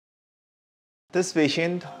This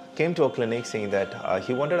patient came to our clinic saying that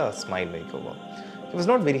he wanted a smile makeover. He was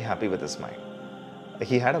not very happy with his smile.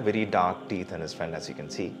 He had a very dark teeth in his front, as you can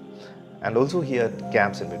see, and also he had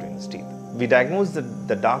gaps in between his teeth. We diagnosed that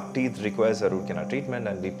the dark teeth requires a root canal treatment,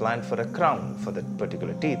 and we planned for a crown for that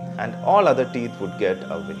particular teeth, and all other teeth would get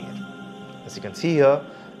a veneer. As you can see here,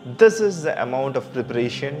 this is the amount of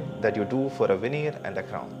preparation that you do for a veneer and a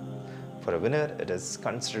crown. For a veneer, it is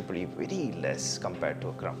considerably very less compared to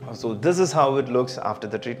a crown. So this is how it looks after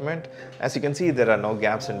the treatment. As you can see, there are no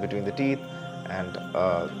gaps in between the teeth, and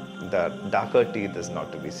the darker teeth is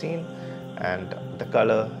not to be seen, and the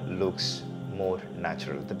color looks more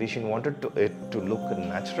natural. The patient wanted it to look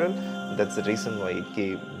natural. That's the reason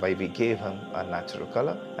why we gave him a natural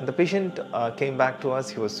color. And the patient came back to us.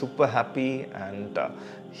 He was super happy, and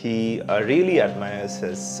he really admires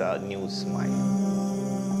his new smile.